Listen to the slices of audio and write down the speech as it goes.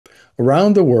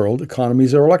Around the world,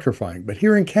 economies are electrifying. But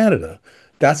here in Canada,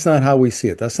 that's not how we see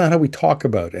it. That's not how we talk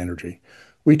about energy.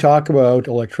 We talk about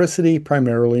electricity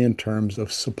primarily in terms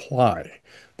of supply.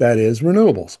 That is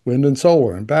renewables, wind and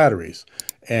solar and batteries.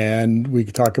 And we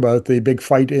could talk about the big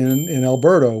fight in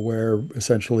Alberta, where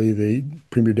essentially the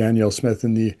Premier Danielle Smith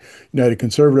and the United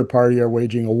Conservative Party are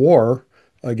waging a war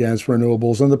against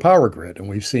renewables and the power grid. And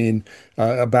we've seen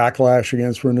a backlash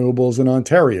against renewables in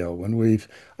Ontario. And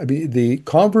I mean, the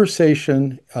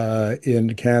conversation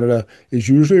in Canada is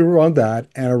usually around that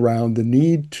and around the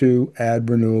need to add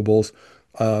renewables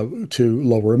to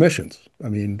lower emissions. I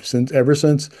mean, ever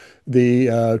since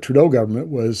the Trudeau government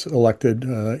was elected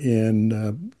in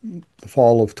the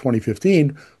fall of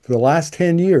 2015, for the last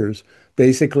 10 years,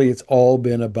 basically it's all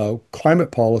been about climate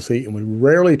policy, and we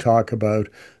rarely talk about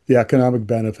the economic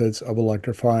benefits of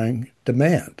electrifying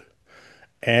demand.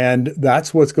 And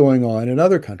that's what's going on in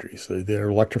other countries. They're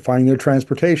electrifying their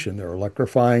transportation. They're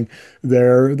electrifying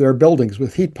their buildings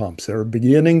with heat pumps. They're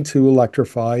beginning to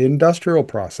electrify industrial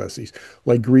processes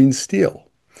like green steel.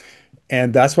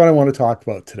 And that's what I want to talk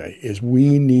about today is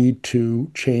we need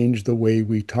to change the way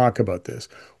we talk about this.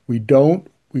 We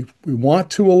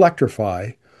want to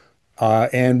electrify,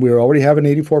 and we already have an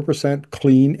 84%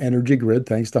 clean energy grid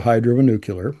thanks to hydro and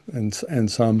nuclear and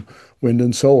some wind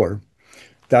and solar.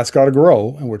 That's got to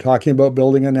grow. And we're talking about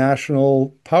building a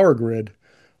national power grid,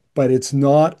 but it's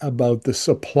not about the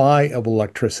supply of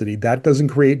electricity. That doesn't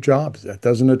create jobs. That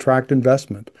doesn't attract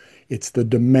investment. It's the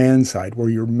demand side where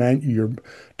you're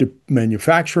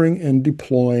manufacturing and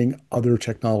deploying other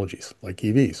technologies like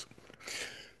EVs.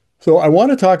 So I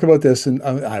want to talk about this in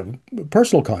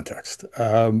personal context.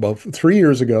 About 3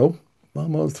 years ago,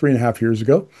 almost 3.5 years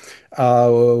ago,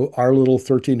 our little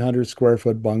 1,300 square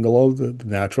foot bungalow, the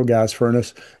natural gas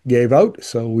furnace gave out,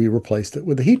 so we replaced it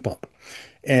with a heat pump.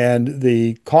 And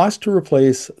the cost to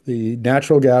replace the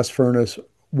natural gas furnace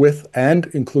with and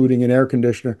including an air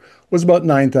conditioner was about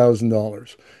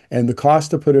 $9,000. And the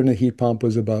cost to put in a heat pump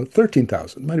was about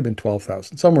 $13,000, might have been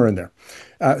 $12,000, somewhere in there.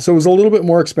 So it was a little bit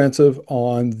more expensive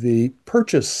on the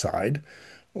purchase side.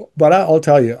 But I'll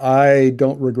tell you, I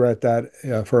don't regret that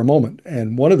for a moment.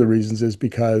 And one of the reasons is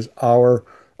because our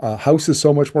house is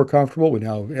so much more comfortable. We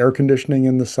now have air conditioning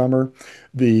in the summer.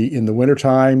 In the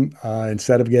wintertime,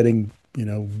 instead of getting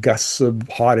gusts of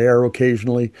hot air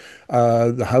occasionally,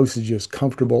 the house is just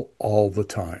comfortable all the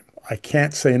time. I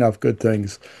can't say enough good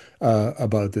things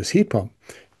about this heat pump.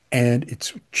 And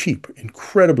it's cheap,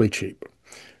 incredibly cheap.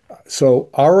 So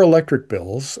our electric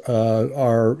bills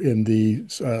are in the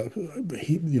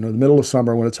middle of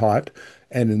summer when it's hot,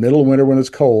 and in the middle of winter when it's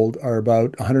cold are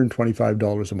about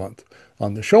 $125 a month.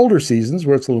 On the shoulder seasons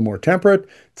where it's a little more temperate,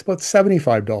 it's about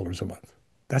 $75 a month.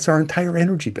 That's our entire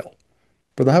energy bill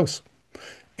for the house.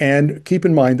 And keep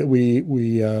in mind that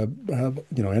we have,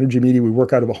 Energy Media, we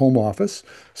work out of a home office.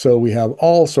 So we have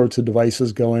all sorts of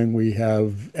devices going. We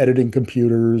have editing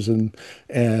computers and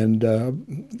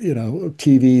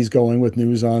TVs going with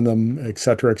news on them, et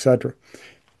cetera, et cetera.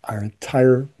 Our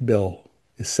entire bill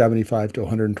is $75 to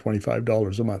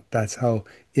 $125 a month. That's how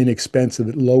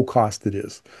inexpensive, low cost it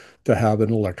is to have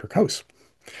an electric house.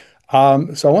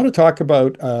 So I want to talk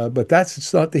about, but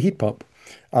it's not the heat pump.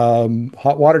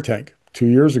 Hot water tank. 2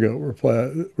 years ago,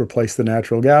 replaced the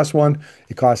natural gas one.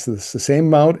 It costs us the same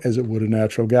amount as it would a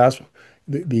natural gas.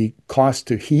 The cost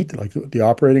to heat, like the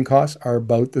operating costs, are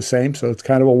about the same. So it's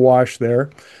kind of a wash there.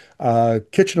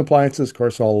 Kitchen appliances, of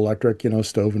course, all electric,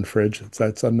 stove and fridge.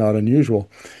 That's not unusual.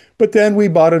 But then we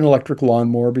bought an electric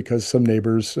lawnmower because some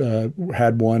neighbors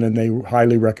had one and they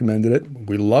highly recommended it.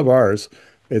 We love ours.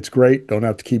 It's great. Don't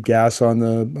have to keep gas on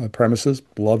the premises.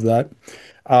 Love that.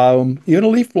 Even a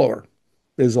leaf blower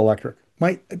is electric.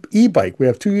 My e-bike, we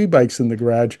have two e-bikes in the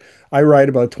garage. I ride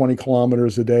about 20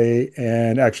 kilometers a day,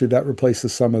 and actually that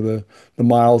replaces some of the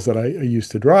miles that I used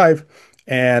to drive,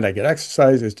 and I get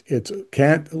exercise. It's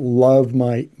can't love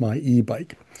my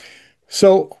e-bike.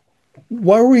 So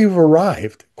where we've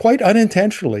arrived, quite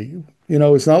unintentionally,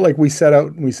 it's not like we set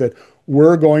out and we said,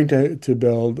 we're going to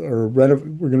build or we're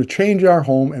going to change our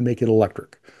home and make it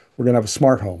electric. We're going to have a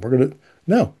smart home.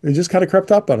 No, it just kind of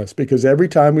crept up on us because every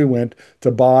time we went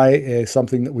to buy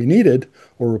something that we needed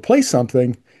or replace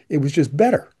something, it was just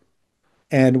better.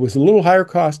 And it was a little higher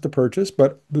cost to purchase,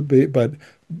 but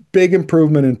big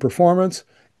improvement in performance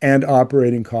and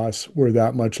operating costs were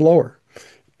that much lower.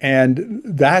 And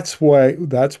that's why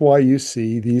you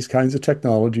see these kinds of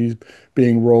technologies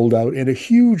being rolled out in a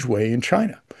huge way in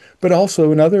China, but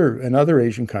also in other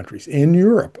Asian countries, in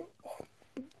Europe.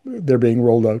 They're being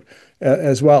rolled out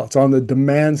as well. It's on the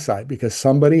demand side because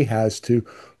somebody has to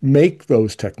make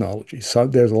those technologies. So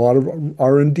there's a lot of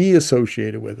R&D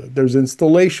associated with it. There's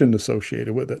installation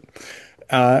associated with it.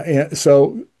 And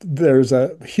so there's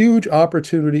a huge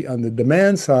opportunity on the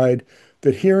demand side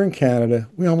that here in Canada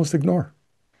we almost ignore,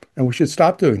 and we should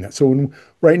stop doing that. So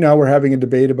right now we're having a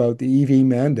debate about the EV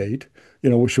mandate.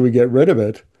 Should we get rid of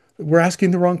it? We're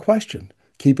asking the wrong question.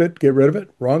 Keep it, get rid of it?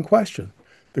 Wrong question.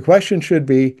 The question should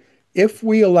be, if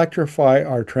we electrify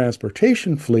our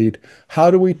transportation fleet, how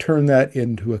do we turn that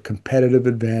into a competitive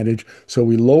advantage so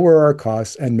we lower our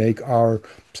costs and make our,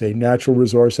 say, natural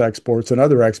resource exports and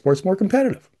other exports more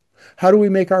competitive? How do we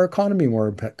make our economy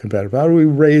more competitive? How do we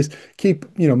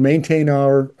maintain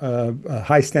our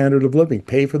high standard of living,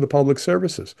 pay for the public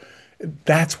services?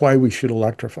 That's why we should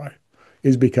electrify,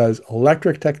 is because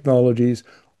electric technologies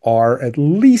are at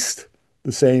least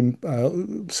the same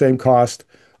cost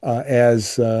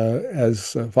as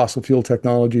fossil fuel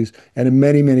technologies, and in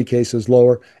many, many cases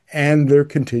lower, and they're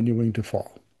continuing to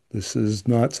fall. This is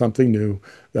not something new.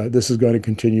 This is going to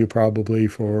continue probably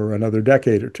for another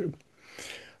decade or two.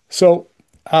 So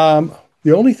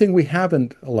the only thing we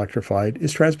haven't electrified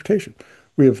is transportation.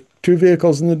 We have two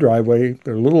vehicles in the driveway.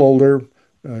 They're a little older,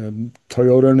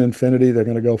 Toyota and Infiniti. They're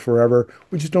going to go forever.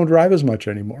 We just don't drive as much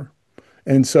anymore.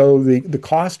 And so the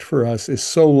cost for us is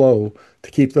so low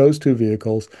to keep those two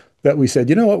vehicles that we said,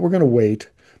 you know what, we're going to wait.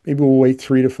 Maybe we'll wait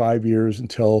 3 to 5 years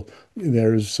until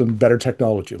there's some better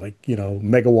technology, like,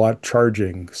 megawatt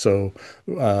charging. So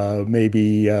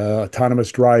maybe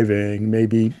autonomous driving,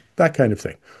 maybe that kind of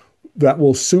thing that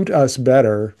will suit us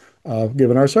better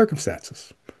given our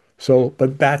circumstances. So,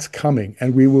 but that's coming,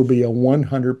 and we will be a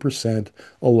 100%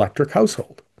 electric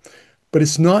household. But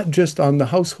it's not just on the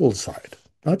household side.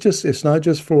 It's not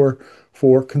just for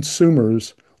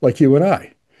consumers like you and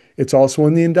I. It's also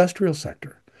in the industrial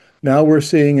sector. Now we're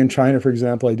seeing in China, for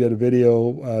example, I did a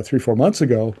video 3, 4 months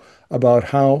ago about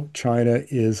how China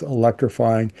is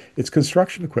electrifying its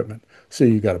construction equipment. So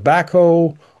you've got a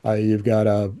backhoe, you've got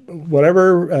a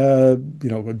whatever, a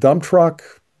dump truck,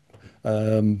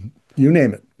 you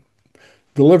name it.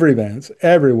 Delivery vans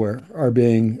everywhere are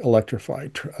being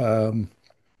electrified.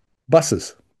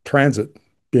 Buses, transit,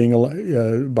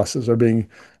 buses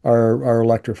are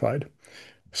electrified.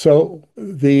 So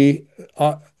the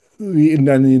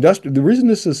reason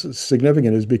this is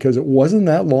significant is because it wasn't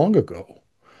that long ago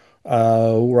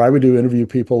where I would interview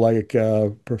people like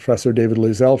Professor David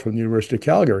Lizell from the University of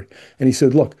Calgary, and he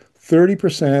said, look,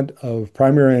 30% of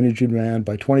primary energy demand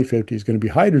by 2050 is going to be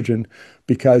hydrogen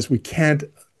because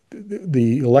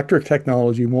the electric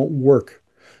technology won't work.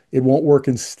 It won't work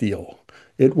in steel.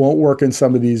 It won't work in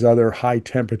some of these other high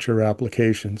temperature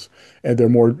applications, and they're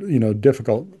more,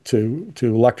 difficult to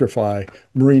electrify,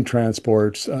 marine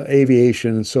transports,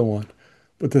 aviation, and so on.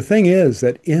 But the thing is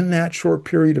that in that short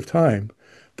period of time,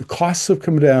 the costs have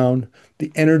come down,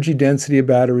 the energy density of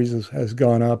batteries has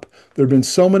gone up. There have been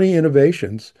so many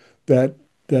innovations that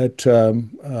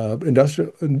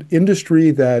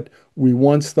industry that we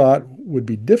once thought would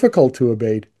be difficult to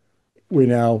abate, we're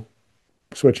now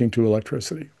switching to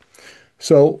electricity.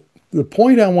 So the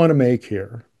point I want to make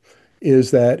here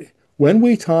is that when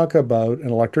we talk about an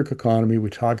electric economy, we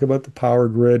talk about the power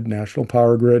grid, national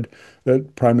power grid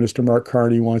that Prime Minister Mark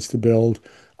Carney wants to build.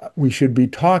 We should be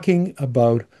talking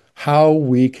about how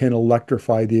we can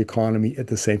electrify the economy at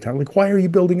the same time. Like, why are you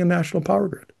building a national power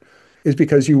grid? It's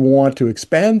because you want to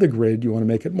expand the grid, you want to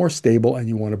make it more stable, and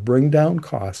you want to bring down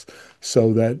costs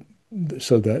so that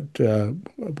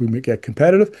we get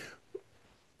competitive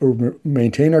or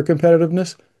maintain our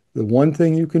competitiveness. The one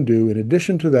thing you can do in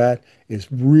addition to that is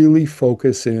really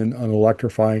focus in on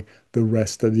electrifying the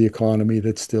rest of the economy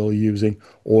that's still using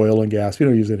oil and gas. We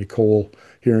don't use any coal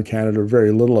here in Canada, or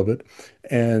very little of it.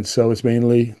 And so it's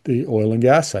mainly the oil and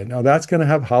gas side. Now that's going to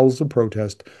have howls of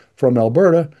protest from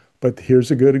Alberta, but here's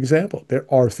a good example. There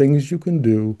are things you can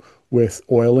do with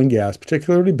oil and gas,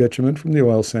 particularly bitumen from the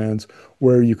oil sands,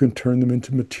 where you can turn them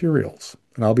into materials.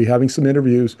 And I'll be having some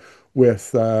interviews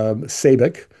with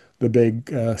SABIC, the big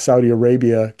Saudi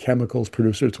Arabia chemicals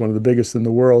producer. It's one of the biggest in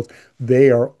the world. They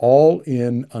are all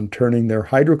in on turning their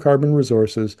hydrocarbon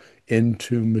resources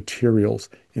into materials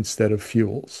instead of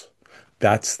fuels.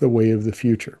 That's the way of the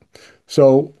future.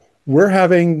 So we're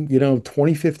having,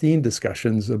 2015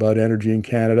 discussions about energy in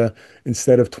Canada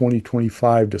instead of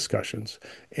 2025 discussions.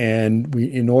 And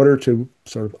in order to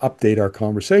sort of update our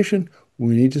conversation,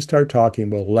 we need to start talking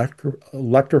about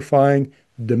electrifying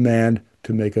demand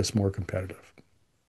to make us more competitive.